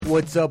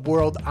What's up,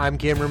 world? I'm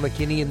Cameron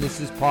McKinney, and this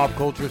is Pop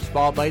Culture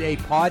Spotlight, a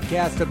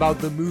podcast about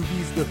the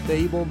movies The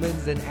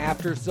Fabelmans and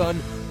Aftersun.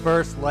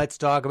 First, let's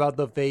talk about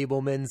The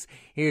Fabelmans.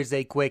 Here's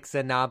a quick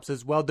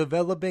synopsis. While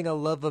developing a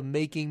love of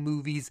making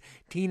movies,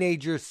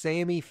 teenager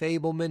Sammy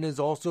Fabelman is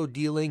also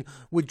dealing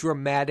with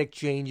dramatic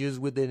changes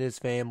within his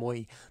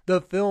family.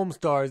 The film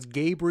stars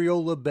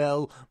Gabriel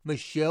LaBelle,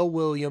 Michelle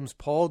Williams,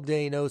 Paul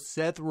Dano,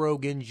 Seth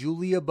Rogen,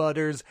 Julia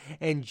Butters,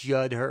 and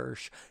Judd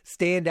Hirsch.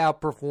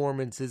 Standout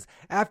performances.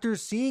 After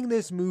seeing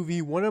this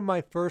movie, one of my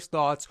first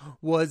thoughts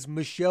was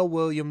Michelle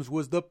Williams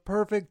was the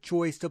perfect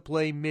choice to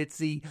play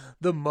Mitzi,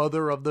 the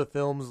mother of the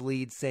film's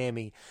lead,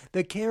 Sammy.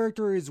 The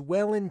character is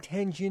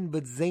well-intentioned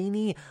but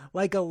zany.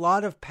 Like a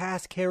lot of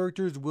past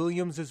characters,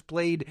 Williams has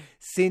played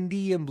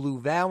Cindy in Blue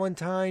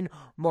Valentine,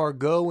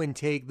 Margot in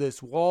Take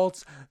This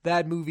Waltz.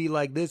 That movie,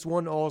 like this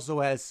one,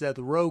 also has Seth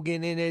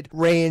Rogen in it,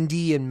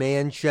 Randy in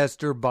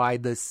Manchester by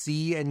the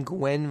Sea, and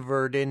Gwen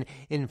Verdon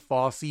in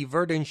Fosse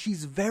Verdon.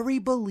 She's very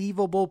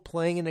believable,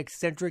 playing an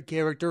eccentric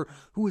character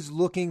who is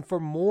looking for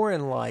more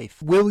in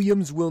life.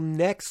 Williams will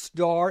next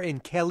star in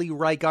Kelly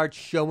Reichardt's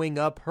Showing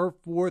Up, her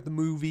fourth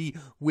movie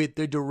with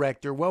the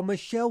director. While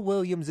Michelle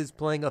Williams is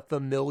playing a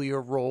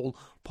familiar role,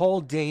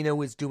 Paul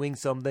Dano is doing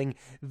something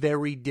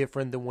very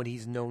different than what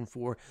he's known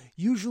for.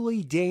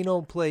 Usually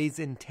Dano plays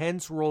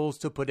intense roles,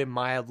 to put it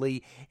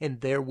mildly, in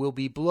There Will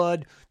Be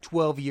Blood,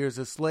 12 Years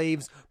a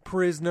Slave,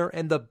 Prisoner,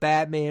 and The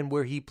Batman,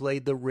 where he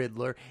played the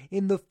Riddler.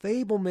 In The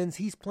Fabelmans,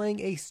 he's playing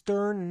a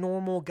stern,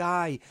 normal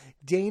guy.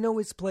 Dano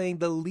is playing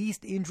the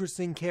least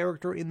interesting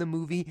character in the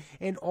movie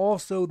and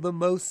also the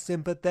most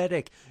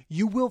sympathetic.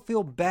 You will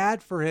feel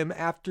bad for him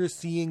after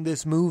seeing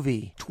this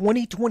movie.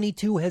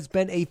 2022 has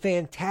been a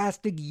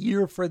fantastic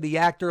year for the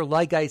actor.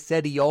 Like I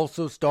said, he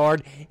also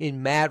starred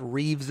in Matt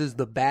Reeves'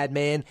 The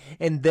Batman,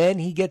 and then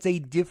he gets a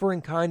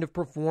different kind of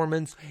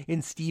performance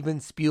in Steven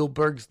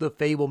Spielberg's The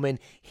Fabelman.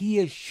 He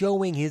is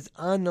showing his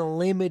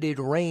unlimited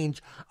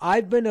range.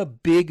 I've been a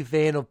big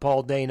fan of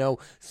Paul Dano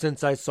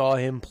since I saw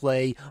him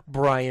play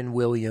Brian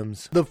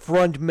Williams, the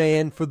front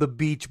man for the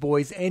Beach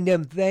Boys, and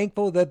am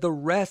thankful that the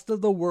rest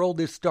of the world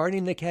is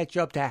starting to catch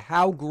up to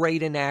how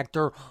great an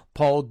actor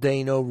Paul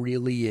Dano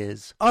really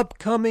is.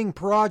 Upcoming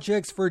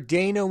projects for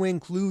Dano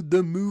include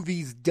the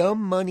movies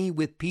Dumb Money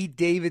with Pete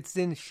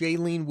Davidson,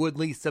 Shailene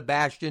Woodley,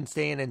 Sebastian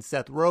Stan, and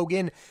Seth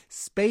Rogen,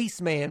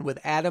 Spaceman with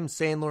Adam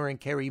Sandler and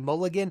Carey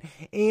Mulligan,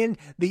 and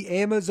the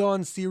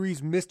Amazon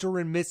series Mr.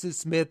 and Mrs.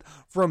 Smith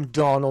from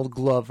Donald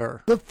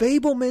Glover. The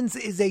Fabelmans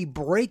is a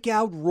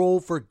breakout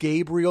role for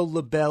Gabriel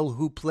LaBelle,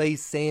 who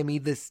plays Sammy,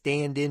 the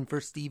stand-in for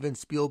Steven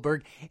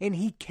Spielberg, and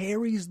he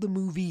carries the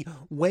movie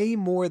way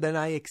more than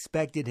I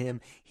expected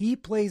him. He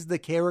plays the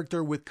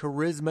character with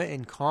charisma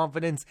and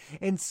confidence,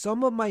 and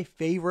some of my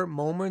favorite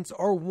moments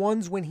are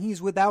ones when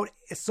he's without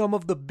some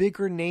of the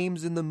bigger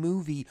names in the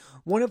movie.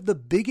 One of the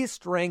biggest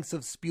strengths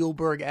of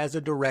Spielberg as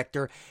a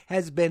director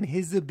has been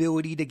his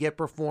ability to get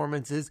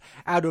performances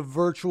out of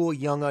virtual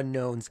young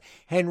unknowns.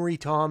 Henry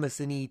Thomas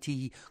in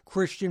E.T.,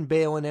 Christian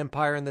Bale in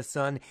Empire and the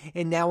Sun,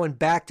 and now in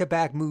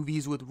back-to-back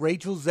movies with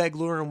Rachel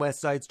Zegler in West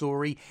Side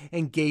Story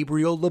and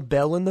Gabriel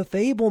LaBelle in The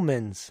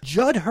Fabelmans.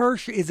 Judd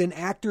Hirsch is an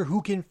actor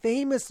who can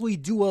famously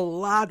do a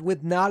lot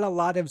with not a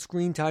lot of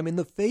screen time. In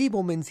The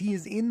Fabelmans, he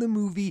is in the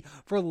movie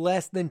for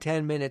less than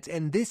 10 minutes,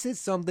 and this is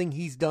something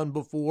he's done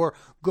before,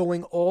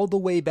 going all the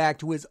way back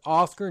to his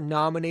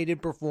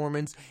Oscar-nominated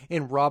performance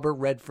in Robert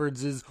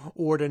Redford's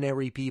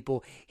Ordinary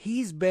People.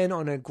 He's been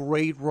on a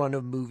great run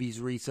of movies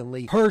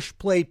recently. Hirsch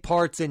played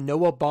parts in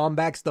Noah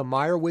Baumbach's The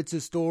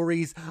Meyerowitz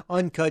Stories,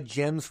 Uncut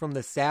Gems from the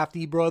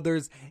Safdie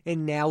brothers,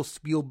 and now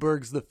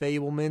Spielberg's The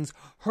Fabelmans.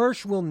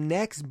 Hirsch will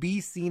next be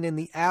seen in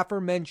the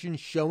aforementioned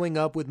Showing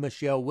Up with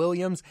Michelle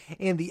Williams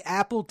and the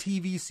Apple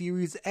TV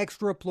series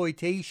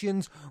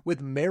Extraploitations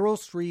with Meryl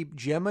Streep,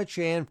 Gemma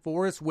Chan,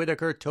 Forrest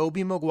Whitaker,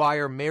 Tobey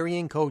Maguire,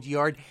 Marion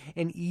Cotillard,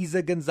 and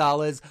Isa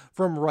Gonzalez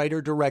from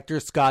writer-director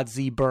Scott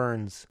Z.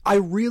 Burns. I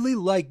really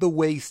like the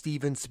way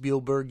Steven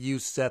Spielberg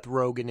used Seth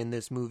Rogen in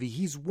this movie.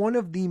 He's one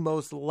of the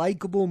most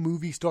likable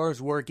movie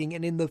stars working,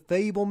 and in The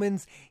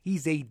Fabelmans,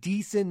 he's a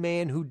decent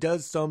man who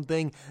does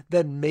something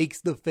that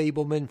makes the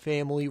Fabelman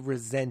family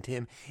resent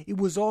him. It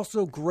was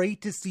also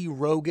great to see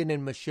Rogen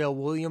and Michelle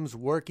Williams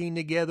working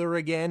together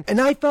again, and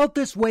I felt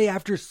this way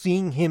after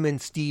seeing him in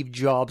Steve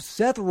Jobs.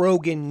 Seth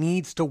Rogen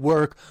needs to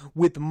work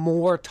with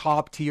more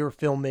top-tier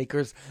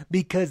filmmakers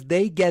because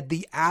they get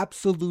the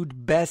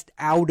absolute best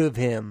out of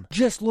him.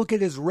 Just look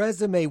at his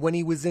resume when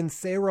he was in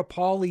Sarah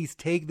Polley's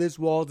Take This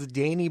Waltz,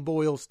 Danny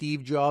Boyle,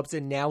 Steve Jobs,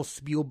 and now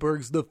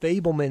Spielberg's The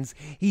Fabelmans.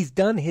 He's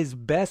done his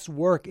best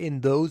work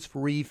in those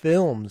three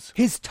films.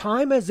 His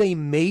time as a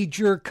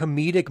major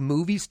comedic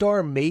movie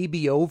star may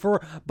be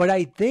over, but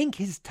I think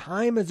his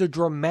time as a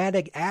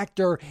dramatic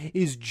actor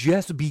is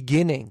just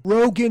beginning.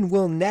 Rogen will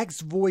will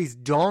next voice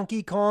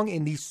Donkey Kong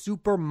in the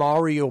Super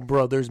Mario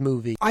Bros.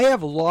 Movie. I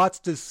have lots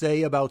to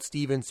say about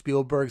Steven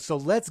Spielberg, so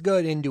let's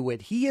get into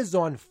it. He is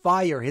on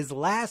fire. His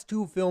last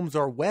two films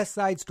are West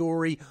Side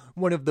Story,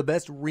 one of the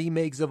best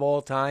remakes of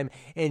all time,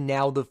 and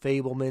now The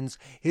Fabelmans,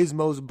 his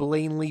most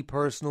blatantly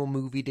personal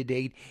movie to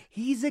date.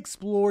 He's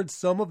explored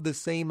some of the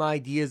same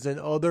ideas in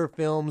other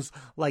films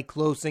like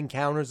Close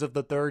Encounters of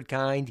the Third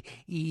Kind,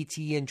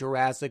 E.T. and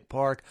Jurassic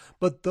Park,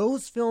 but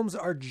those films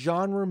are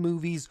genre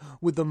movies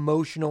with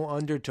emotional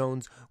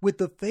undertones. With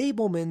The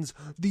Fabelmans,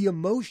 the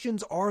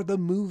emotions are the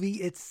movie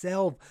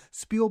itself.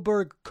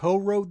 Spielberg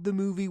co-wrote the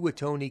movie with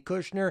Tony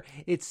Kushner.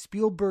 It's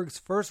Spielberg's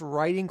first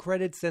writing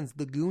credit since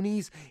The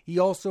Goonies. He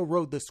also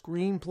wrote the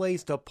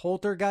screenplays to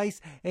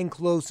Poltergeist and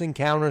Close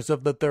Encounters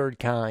of the Third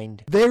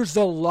Kind. There's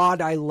a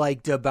lot I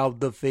liked about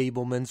The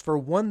Fabelmans. For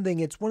one thing,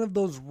 it's one of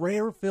those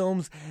rare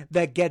films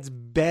that gets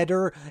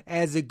better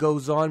as it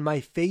goes on. My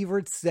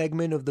favorite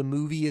segment of the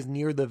movie is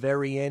near the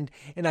very end,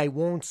 and I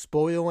won't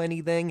spoil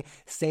anything.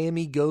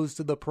 Sammy goes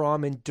to the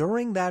prom, and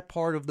during that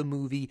part of the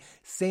movie,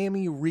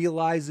 Sammy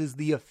realizes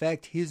the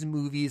effect his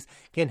movies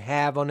can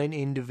have on an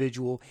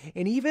individual.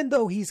 And even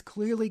though he's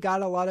clearly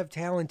got a lot of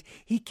talent,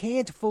 he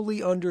can't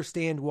fully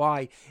understand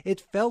why.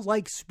 It felt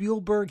like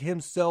Spielberg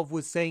himself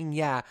was saying,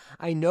 yeah,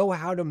 I know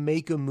how to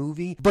make a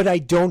movie, but I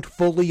don't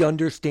fully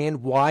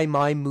understand why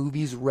my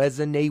movies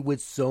resonate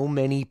with so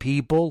many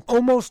people.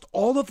 Almost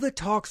all of the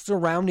talk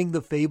surrounding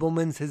The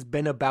Fabelmans has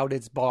been about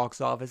its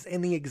box office,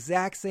 and the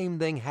exact same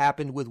thing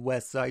happened with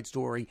West Side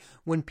Story.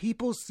 When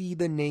people see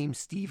the name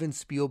Steven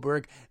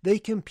Spielberg, they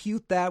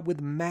compute that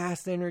with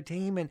mass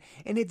entertainment,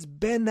 and it's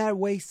been that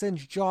way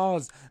since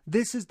Jaws.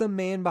 This is the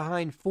man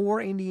behind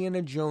 4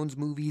 Indiana Jones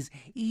movies,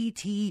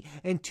 E.T.,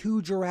 and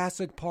 2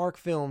 Jurassic Park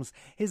films.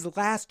 His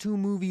last 2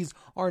 movies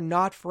are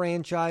not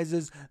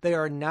franchises, they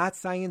are not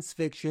science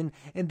fiction,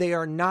 and they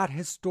are not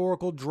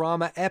historical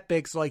drama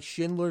epics like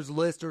Schindler's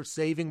List or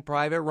Saving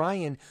Private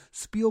Ryan.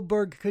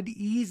 Spielberg could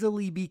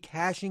easily be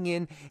cashing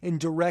in and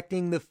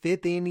directing the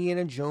 5th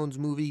Indiana Jones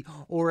movie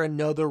or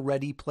another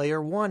Ready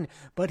Player One,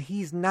 but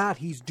he's not.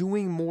 He's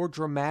doing more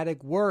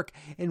dramatic work,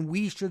 and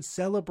we should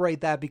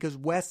celebrate that because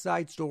West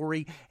Side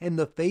Story and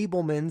The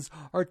Fabelmans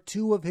are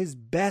 2 of his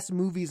best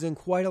movies in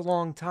quite a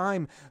long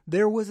time.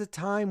 There was a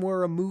time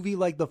where a movie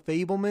like The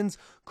Fabelmans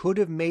could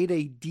have made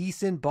a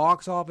decent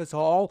box office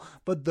haul,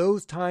 but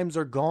those times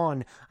are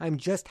gone. I'm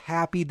just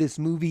happy this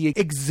movie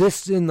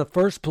exists in the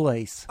first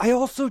place. I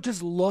also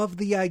just love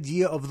the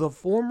idea of the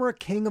former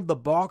king of the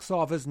box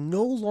office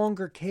no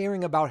longer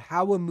caring about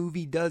how a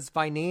movie does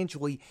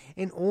financially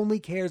and only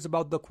cares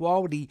about the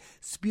quality.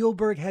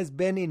 Spielberg has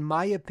been, in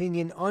my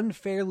opinion,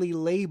 unfairly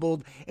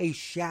labeled a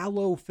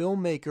shallow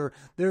filmmaker.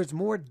 There's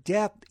more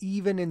depth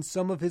even in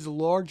some of his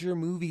larger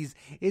movies.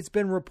 It's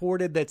been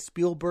reported that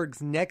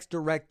Spielberg's next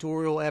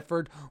directorial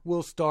effort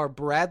will star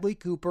Bradley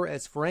Cooper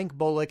as Frank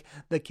Bullock,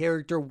 the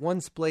character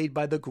once played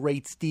by the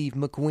great Steve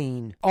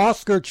McQueen.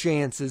 Oscar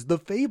chances. The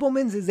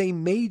Fabelmans is a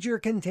major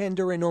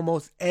contender in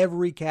almost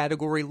every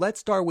category. Let's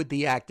start with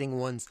the acting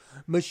ones.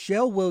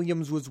 Michelle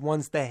Williams was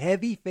once the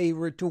heavy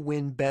favorite to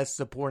win Best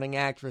Supporting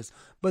Actress,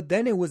 but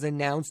then it was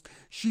announced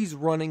she's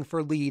running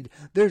for lead.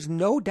 There's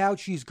no doubt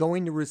she's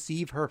going to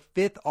receive her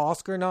 5th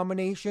Oscar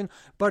nomination,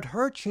 but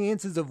her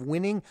chances of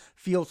winning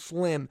feel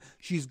slim.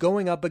 She's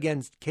going up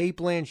against Cate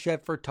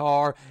Blanchett for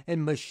Tar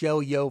and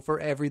Michelle Yeoh for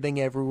Everything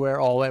Everywhere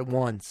All at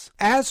Once.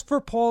 As for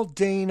Paul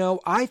Dano,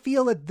 I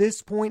feel at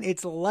this point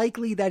it's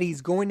likely that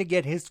he's going to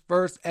get his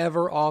first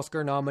ever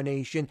Oscar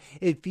nomination.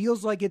 It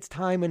feels like it's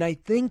time, and I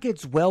think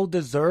it's well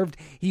deserved.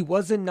 He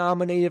wasn't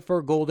nominated for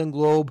a Golden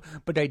Globe,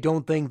 but I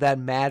don't think that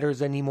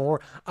matters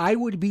anymore. I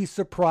would be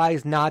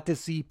surprised not to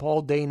see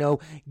Paul Dano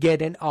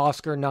get an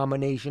Oscar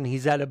nomination.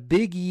 He's had a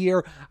big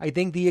year. I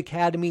think the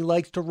Academy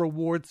likes to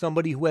reward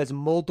somebody who has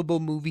multiple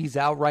movies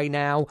out right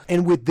now,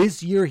 and with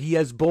this year he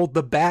has both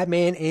The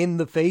Batman and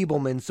The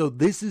Fabelmans, so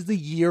this is the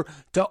year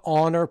to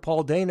honor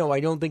Paul Dano. I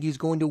don't think he's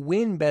going to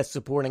win Best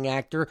Supporting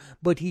Actor,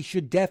 but he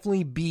should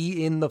definitely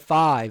be in the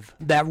 5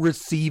 that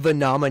receive a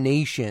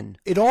nomination.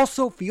 It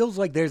also feels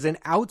like there's an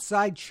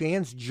outside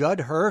chance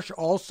Judd Hirsch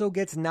also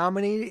gets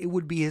nominated. It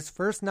would be his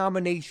first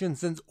nomination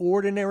since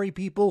Ordinary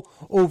People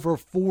over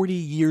 40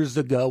 years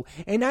ago,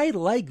 and I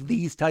like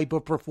these type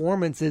of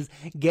performances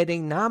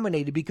getting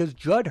nominated because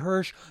Judd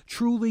Hirsch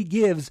truly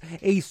gives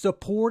a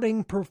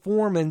supporting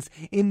performance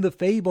in The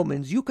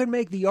Fabelmans. You could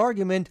make the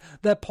argument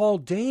that Paul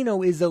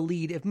Dano is a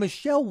lead. If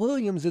Michelle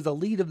Williams is a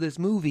lead of this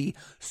movie,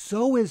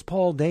 so is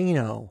Paul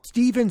Dano.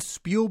 Steven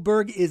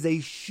Spielberg is a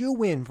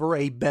shoo-in for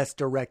a Best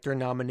Director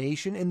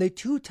nomination, and the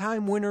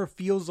 2-time winner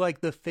feels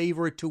like the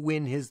favorite to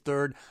win his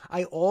 3rd.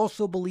 I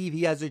also believe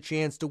he has a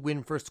chance to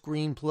win for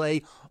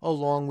screenplay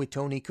along with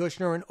Tony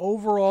Kushner, and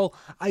overall,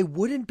 I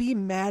wouldn't be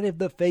mad if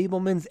The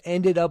Fabelmans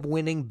ended up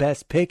winning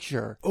Best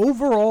Picture.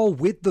 Overall,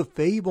 with The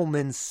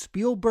Fabelmans,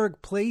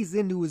 Spielberg plays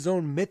into his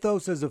own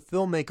mythos as a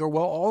filmmaker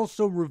while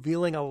also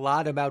revealing a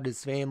lot about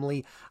his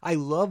family. I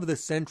love the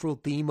central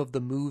theme of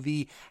the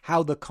movie,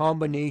 how the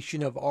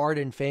combination of art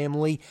and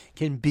family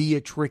can be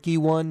a tricky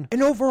one.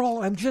 And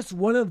overall, I'm just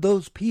one of of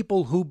those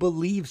people who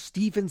believe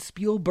Steven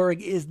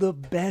Spielberg is the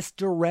best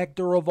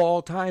director of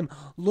all time.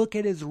 Look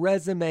at his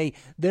resume.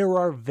 There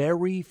are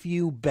very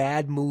few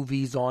bad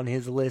movies on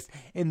his list,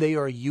 and they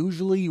are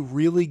usually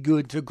really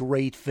good to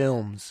great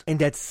films.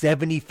 And at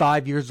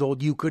 75 years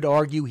old, you could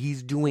argue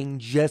he's doing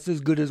just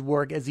as good as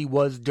work as he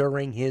was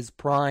during his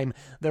prime.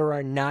 There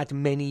are not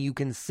many you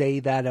can say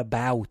that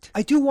about.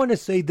 I do want to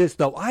say this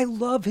though. I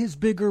love his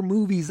bigger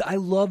movies. I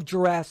love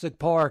Jurassic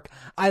Park.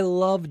 I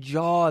love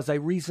Jaws. I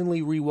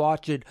recently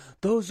rewatched it.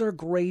 Those are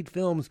great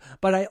films,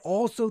 but I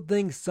also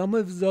think some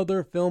of his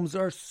other films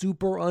are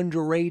super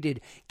underrated.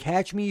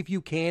 Catch Me If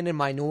You Can and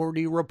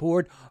Minority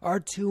Report are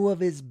two of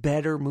his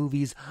better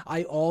movies.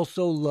 I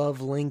also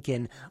love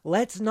Lincoln.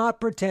 Let's not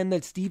pretend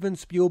that Steven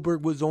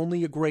Spielberg was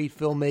only a great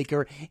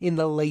filmmaker in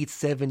the late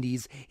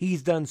 70s.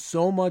 He's done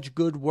so much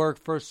good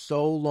work for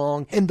so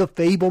long, and The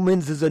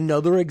Fabelmans is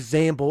another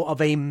example of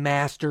a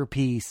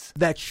masterpiece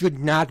that should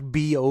not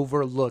be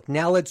overlooked.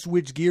 Now let's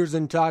switch gears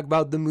and talk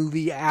about the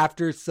movie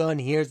Aftersun.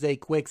 Here's a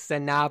quick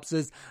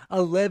synopsis.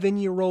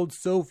 11-year-old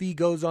Sophie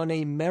goes on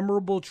a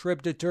memorable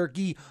trip to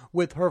Turkey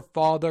with her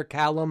father,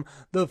 Callum.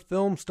 The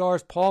film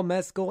stars Paul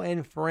Mescal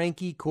and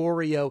Frankie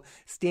Corio.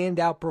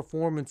 Standout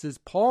performances.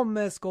 Paul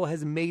Mescal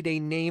has made a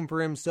name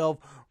for himself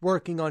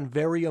working on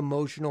very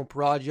emotional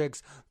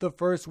projects. The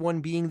first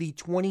one being the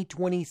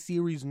 2020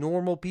 series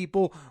Normal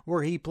People,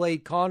 where he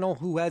played Connell,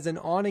 who has an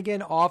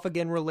on-again,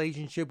 off-again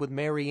relationship with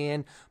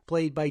Marianne,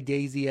 played by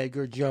Daisy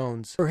Edgar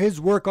Jones. For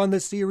his work on the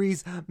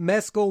series,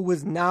 Mescal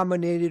was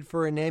nominated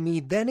for an Emmy.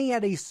 Then he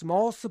had a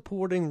small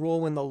supporting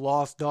role in The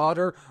Lost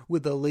Daughter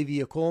with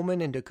Olivia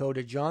Colman and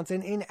Dakota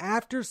Johnson. In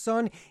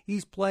Aftersun,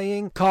 he's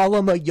playing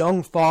Callum, a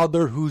young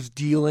father who's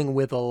dealing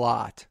with a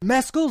lot.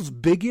 Mescal's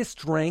biggest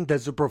strength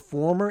as a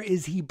performer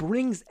is he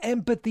brings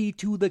empathy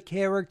to the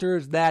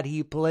characters that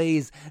he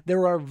plays.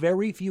 There are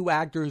very few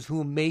actors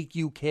who make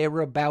you care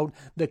about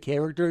the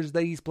characters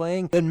that he's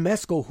playing than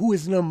Mescal, who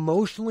is an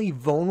emotionally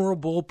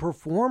vulnerable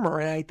performer,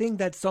 and I think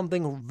that's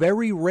something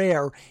very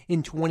rare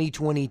in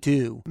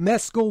 2022.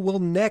 Mescal will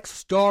next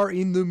star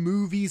in the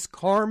movies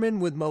Carmen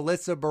with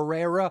Melissa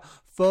Barrera,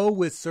 Foe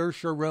with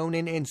Saoirse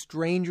Ronan, and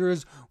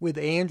Strangers with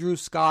Andrew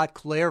Scott,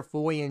 Claire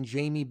Foy, and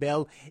Jamie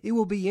Bell. It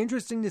will be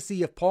interesting to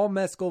see if Paul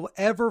Mescal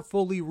ever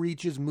fully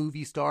reaches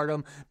movie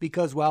stardom,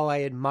 because while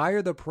I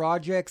admire the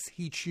projects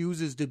he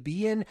chooses to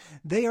be in,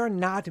 they are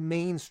not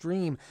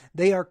mainstream.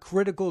 They are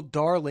critical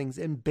darlings,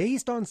 and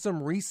based on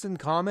some recent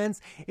comments,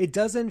 it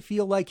doesn't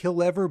feel like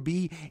he'll ever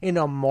be in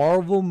a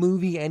Marvel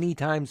movie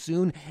anytime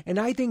soon, and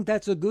I think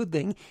that's a good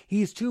thing.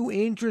 He's too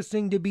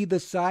interesting to be the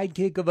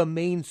sidekick of a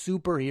main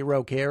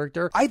superhero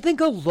character. I think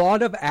a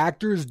lot of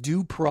actors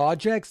do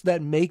projects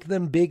that make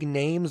them big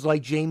names,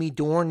 like Jamie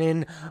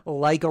Dornan,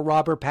 like a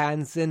Robert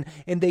Pattinson,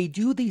 and they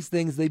do these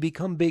things, they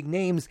become big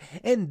names,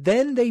 and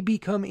then they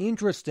become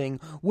interesting.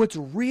 What's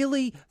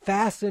really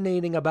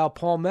fascinating about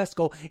Paul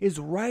Mescal is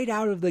right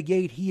out of the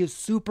gate, he is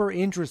super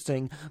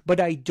interesting, but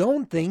I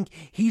don't think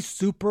he's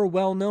super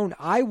well known.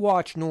 I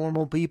watch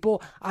Normal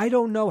People. I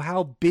don't know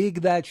how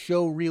big that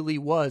show really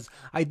was.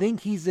 I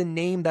think he's a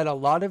name that a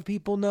lot of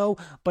people know,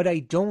 but I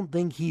don't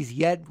think he's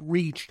yet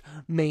reached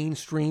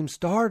mainstream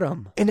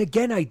stardom. And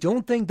again, I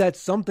don't think that's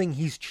something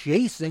he's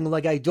chasing.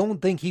 Like, I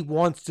don't think he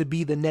wants to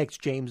be the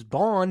next James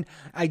Bond.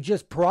 I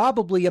just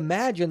probably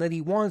imagine that he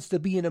wants to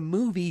be in a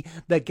movie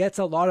that gets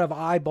a lot of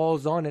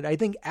eyeballs on it. I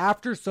think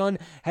Aftersun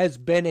has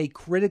been a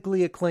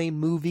critically acclaimed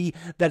movie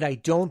that I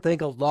don't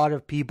think a lot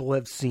of people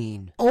have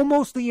seen.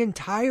 Almost the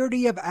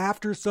entirety of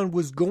Aftersun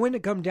was going to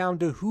come down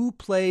to who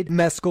played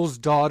Mescal's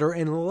daughter,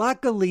 and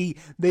luckily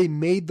they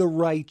made the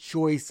right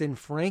choice in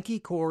Frankie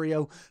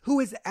Corio, who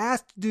is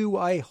asked to do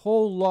a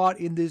whole lot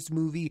in this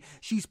movie.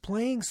 She's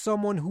playing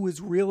someone who is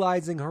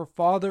realizing her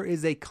father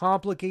is a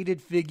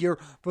complicated figure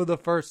for the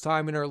first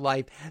time in her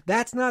life.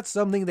 That's not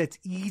something that's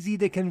easy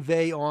to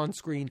convey on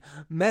screen.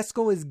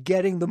 Mescal is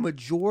getting the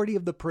majority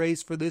of the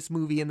praise for this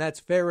movie, and that's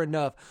fair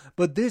enough,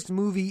 but this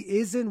movie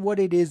isn't what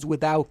it is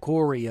without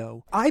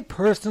Corio. I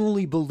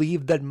personally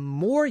believe that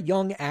more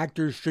young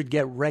actors should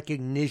get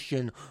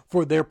recognition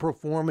for their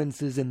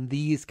performances in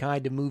these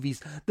kind of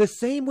movies. The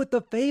same with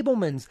The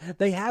Fabelmans.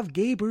 They have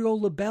Gabriel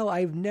LaBelle.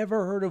 I've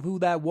never heard of who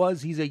that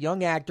was. He's a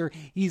young actor.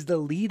 He's the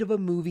lead of a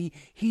movie.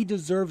 He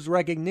deserves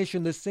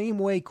recognition the same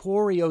way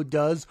Corio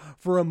does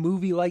for a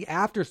movie like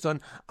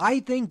Aftersun. I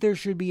think there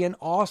should be an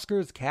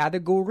Oscars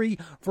category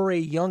for a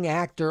young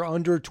actor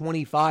under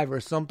 25 or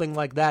something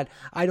like that.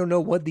 I don't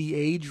know what the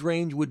age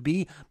range would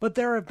be, but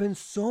there have been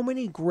so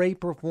many great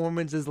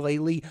performances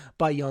lately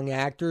by young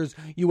actors.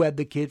 You had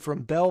the kid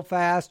from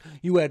Belfast.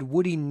 You had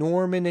Woody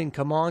Norman in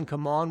Come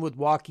On with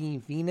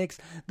Joaquin Phoenix.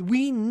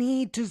 We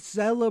need to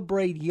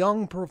celebrate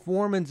young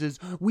performances.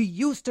 We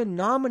used to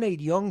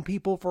nominate young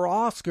people for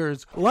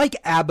Oscars, like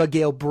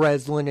Abigail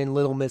Breslin in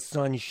Little Miss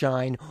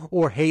Sunshine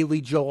or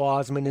Haley Joel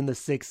Osment in The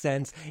Sixth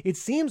Sense. It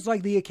seems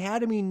like the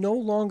Academy no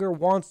longer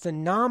wants to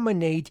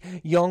nominate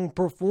young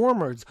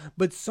performers,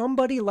 but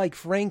somebody like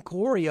Frank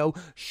Corio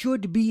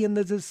should be in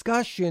the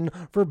discussion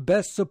for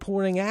Best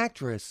Supporting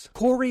Actress.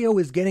 Corio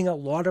is getting a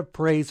lot of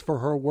praise for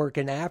her work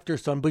in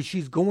Aftersun, but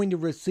she's going to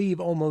receive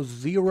almost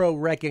zero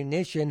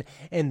recognition,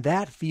 and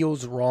that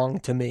feels wrong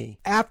to me.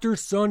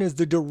 Aftersun is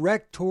the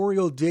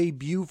directorial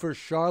debut for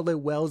Charlotte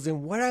Wells,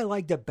 and what I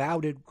liked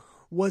about it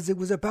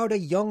was about a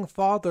young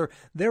father.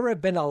 There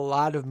have been a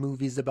lot of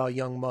movies about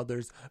young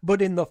mothers,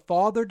 but in the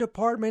father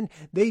department,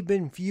 they've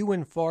been few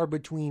and far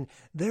between.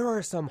 There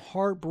are some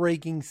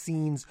heartbreaking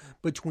scenes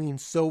between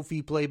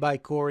Sophie, played by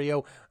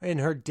Corio, and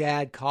her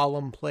dad,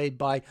 Callum, played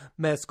by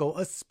Mescal,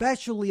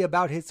 especially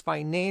about his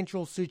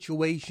financial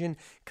situation.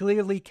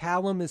 Clearly,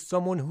 Callum is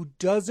someone who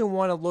doesn't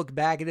want to look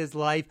back at his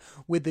life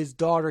with his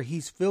daughter.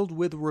 He's filled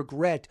with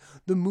regret.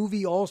 The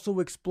movie also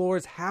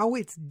explores how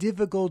it's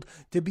difficult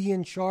to be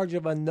in charge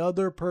of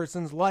another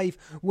person's life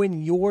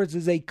when yours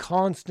is a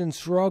constant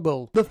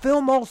struggle. The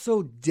film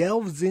also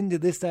delves into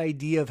this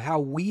idea of how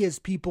we as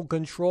people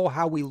control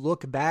how we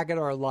look back at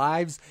our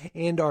lives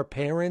and our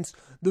parents.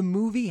 The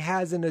movie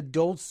has an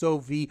adult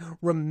Sophie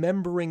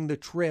remembering the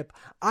trip.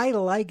 I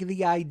like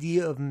the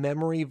idea of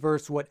memory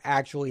versus what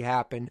actually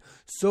happened.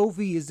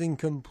 Sophie is in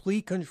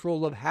complete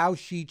control of how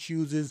she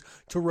chooses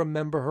to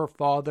remember her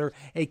father,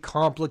 a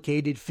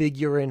complicated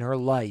figure in her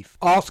life.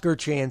 Oscar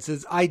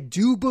chances. I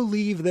do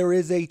believe there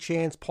is a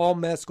chance Paul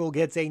Mescal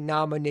gets a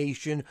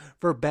nomination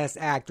for Best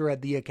Actor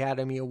at the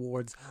Academy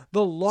Awards.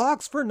 The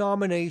locks for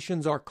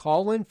nominations are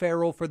Colin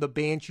Farrell for The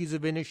Banshees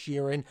of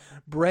Inisherin,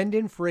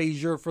 Brendan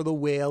Fraser for The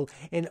Whale,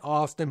 and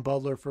Austin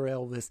Butler for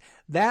Elvis.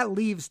 That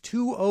leaves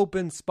 2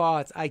 open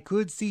spots. I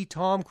could see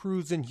Tom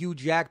Cruise and Hugh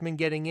Jackman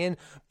getting in,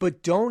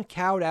 but don't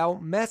count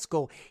out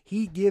Mescal.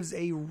 He gives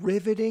a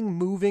riveting,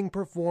 moving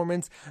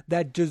performance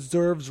that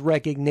deserves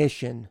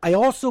recognition. I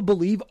also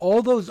believe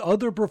all those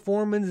other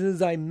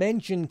performances I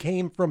mentioned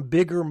came from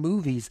bigger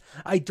movies.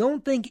 I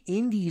don't think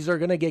indies are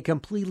going to get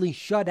completely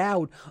shut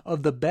out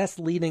of the Best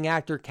Leading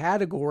Actor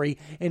category,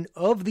 and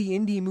of the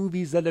indie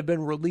movies that have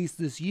been released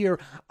this year,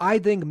 I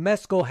think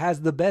Mescal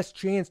has the best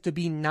chance to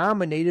be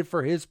nominated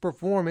for his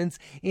performance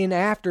in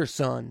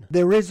Aftersun.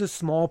 There is a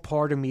small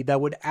part of me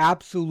that would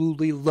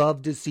absolutely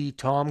love to see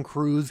Tom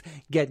Cruise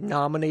get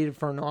nominated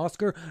for an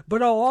Oscar,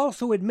 but I'll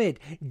also admit,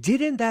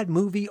 didn't that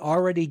movie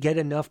already get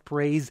enough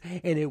praise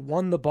and it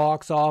won the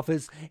box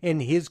office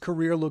and his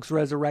career looks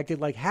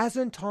resurrected? Like,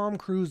 hasn't Tom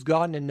Cruise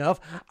gotten enough?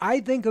 I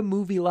think a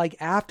movie like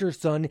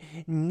Aftersun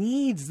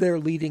needs their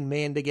leading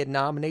man to get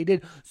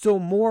nominated so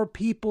more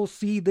people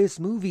see this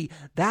movie.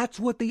 That's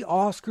what the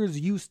Oscars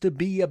used to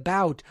be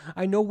about.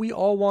 I know we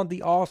all want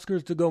the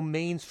Oscars to go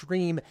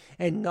mainstream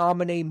and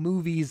nominate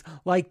movies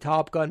like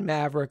Top Gun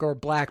Maverick or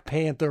Black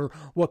Panther,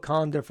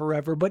 Wakanda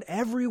Forever, but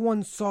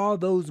everyone saw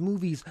those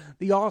movies.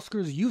 The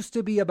Oscars used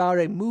to be about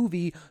a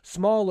movie,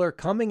 smaller,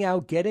 coming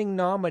out, getting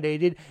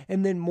nominated,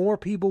 and then more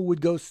people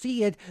would go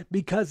see it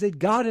because it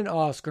got an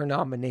Oscar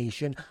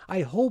nomination.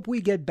 I hope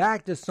we get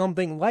back to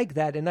something like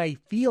that, and I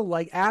feel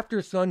like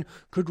Aftersun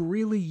could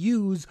really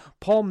use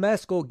Paul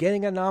Mescal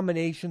getting a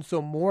nomination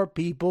so more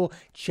people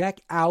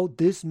check out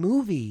this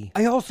movie.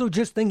 I also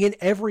just think in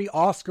every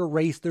Oscar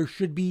race there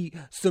should be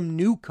some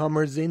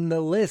newcomers in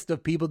the list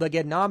of people that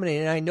get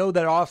nominated. And I know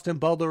that Austin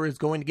Butler is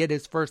going to get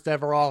his first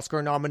ever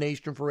Oscar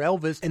nomination for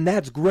Elvis, and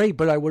that's great,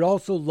 but I would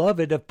also love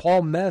it if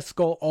Paul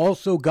Mescal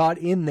also got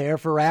in there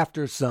for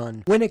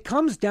Aftersun. When it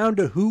comes down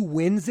to who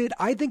wins it,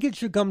 I think it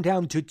should come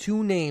down to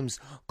 2 names: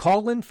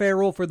 Colin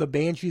Farrell for The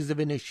Banshees of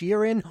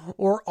Inisherin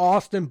or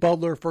Austin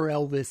Butler for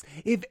Elvis.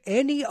 If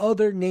any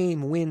other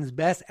name wins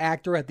Best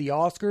Actor at the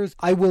Oscars,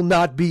 I will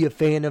not be a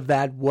fan of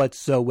that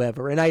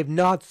whatsoever. And I have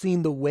not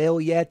seen The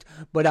Whale yet,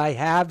 but I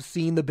have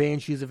seen The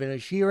Banshees of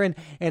Inisherin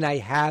and I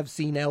have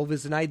seen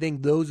Elvis, and I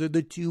think those are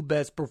the 2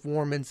 best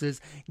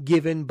performances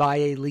given by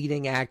a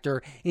leading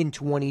actor in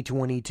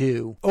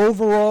 2022.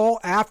 Overall,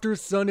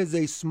 Aftersun is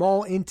a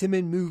small,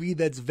 intimate movie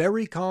that's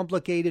very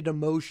complicated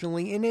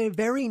emotionally in a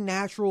very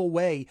natural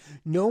way.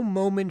 No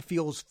moment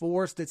feels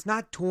forced. It's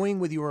not toying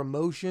with your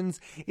emotions.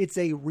 It's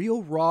a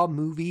real raw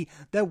movie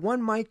that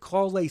one might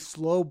call a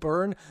slow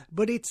burn,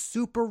 but it's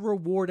super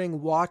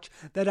rewarding watch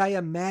that I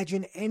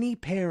imagine any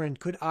parent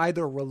could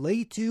either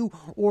relate to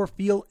or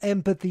feel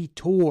empathy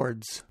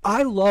towards.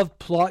 I love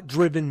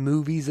plot-driven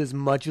movies as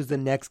much as the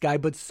next guy,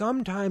 but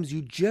sometimes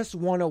you just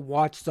want to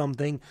watch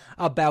something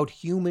about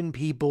human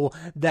people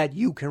that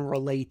you can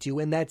relate to,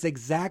 and that's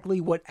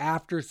exactly what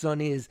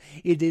Aftersun is.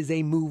 It is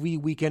a movie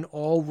we can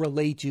all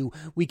relate to.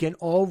 We can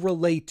all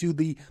relate to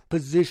the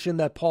position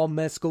that Paul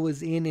Mescal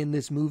is in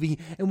this movie,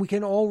 and we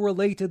can all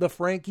relate to the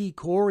Frankie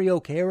Corio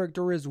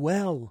character as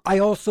well. I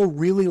also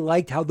really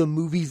liked how the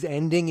movie's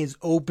ending is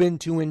open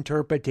to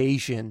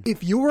interpretation.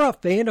 If you're a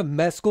fan of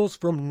Mescal's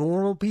From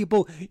Normal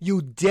People,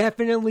 you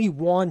definitely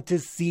want to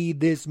see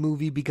this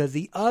movie because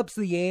he ups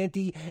the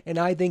ante, and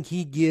I think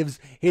he gives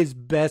his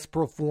best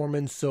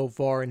performance so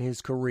far in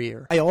his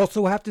career. I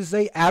also have to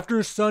say,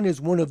 Aftersun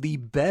is one of the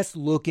best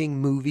looking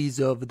movies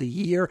of the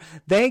year.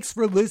 Thanks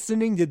for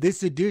listening to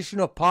this edition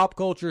of Pop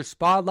Culture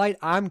Spotlight.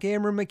 I'm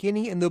Cameron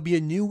McKinney, and there'll be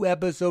a new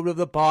episode of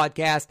the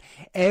podcast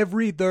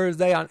every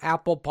Thursday on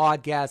Apple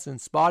Podcasts and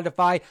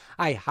Spotify.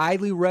 I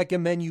highly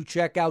recommend you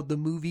check out the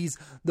movies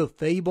The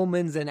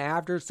Fabelmans and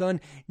Aftersun.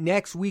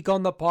 Next week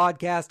on the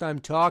podcast, I'm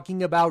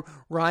talking about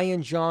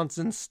Rian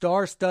Johnson's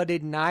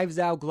star-studded Knives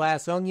Out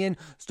Glass Onion,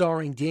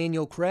 starring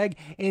Daniel Craig,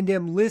 and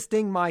am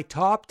listing my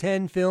top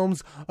 10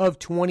 films of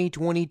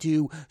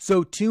 2022.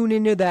 So tune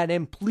into that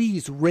and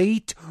please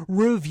rate,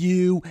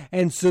 review,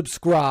 and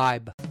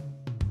subscribe.